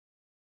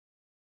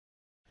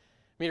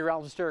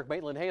Meteorologist Eric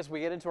Maitland. Hey, as we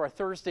get into our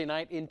Thursday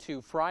night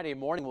into Friday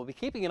morning, we'll be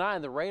keeping an eye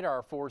on the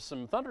radar for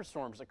some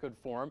thunderstorms that could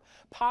form,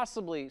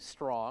 possibly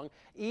strong.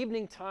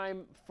 Evening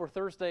time for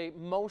Thursday,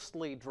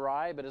 mostly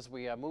dry, but as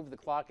we move the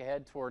clock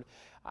ahead toward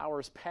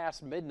hours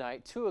past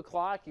midnight, 2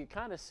 o'clock, you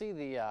kind of see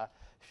the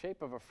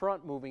shape of a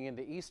front moving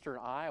into eastern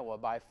Iowa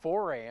by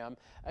 4 a.m.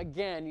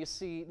 Again, you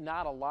see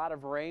not a lot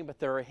of rain, but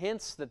there are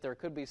hints that there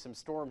could be some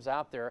storms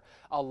out there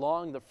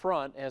along the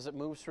front as it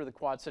moves through the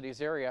Quad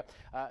Cities area.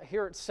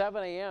 Here at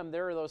 7 a.m.,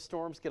 those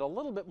storms get a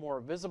little bit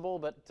more visible,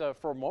 but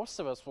for most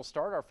of us, we'll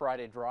start our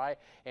Friday dry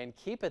and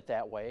keep it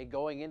that way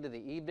going into the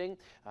evening.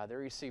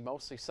 There you see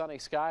mostly sunny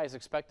skies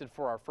expected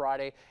for our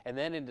Friday and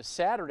then into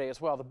Saturday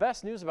as well. The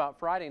best news about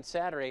Friday and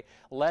Saturday,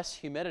 less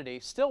humidity,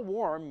 still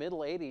warm, middle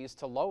 80s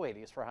to low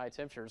 80s for high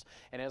temperatures.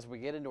 And as we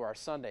get into our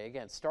Sunday,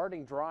 again,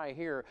 starting dry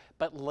here,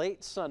 but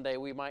late Sunday,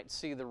 we might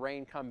see the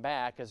rain come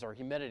back as our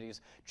humidities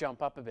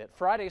jump up a bit.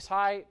 Friday's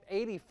high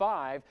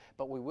 85,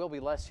 but we will be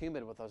less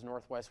humid with those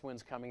northwest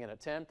winds coming in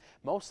at 10.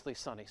 Mostly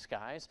sunny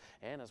skies.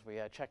 And as we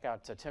check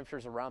out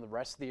temperatures around the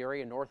rest of the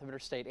area north of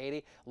Interstate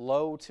 80,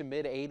 low to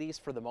mid 80s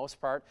for the most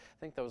part. I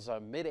think those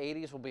mid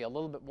 80s will be a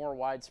little bit more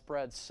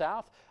widespread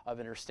south of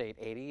Interstate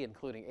 80,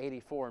 including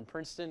 84 in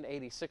Princeton,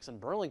 86 in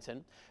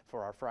Burlington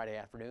for our Friday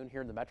afternoon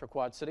here in the Metro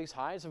Quad Cities.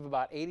 Highs of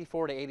about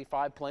 84 to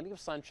 85, plenty of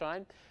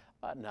sunshine.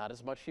 Not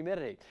as much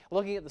humidity.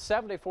 Looking at the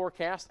 7-day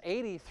forecast,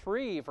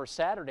 83 for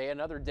Saturday,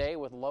 another day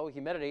with low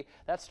humidity.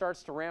 That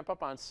starts to ramp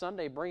up on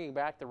Sunday, bringing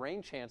back the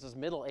rain chances,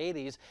 middle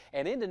 80s,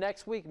 and into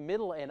next week,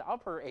 middle and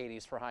upper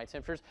 80s for high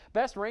temperatures.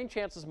 Best rain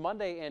chances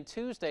Monday and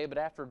Tuesday, but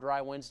after a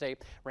dry Wednesday,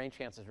 rain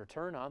chances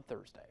return on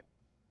Thursday.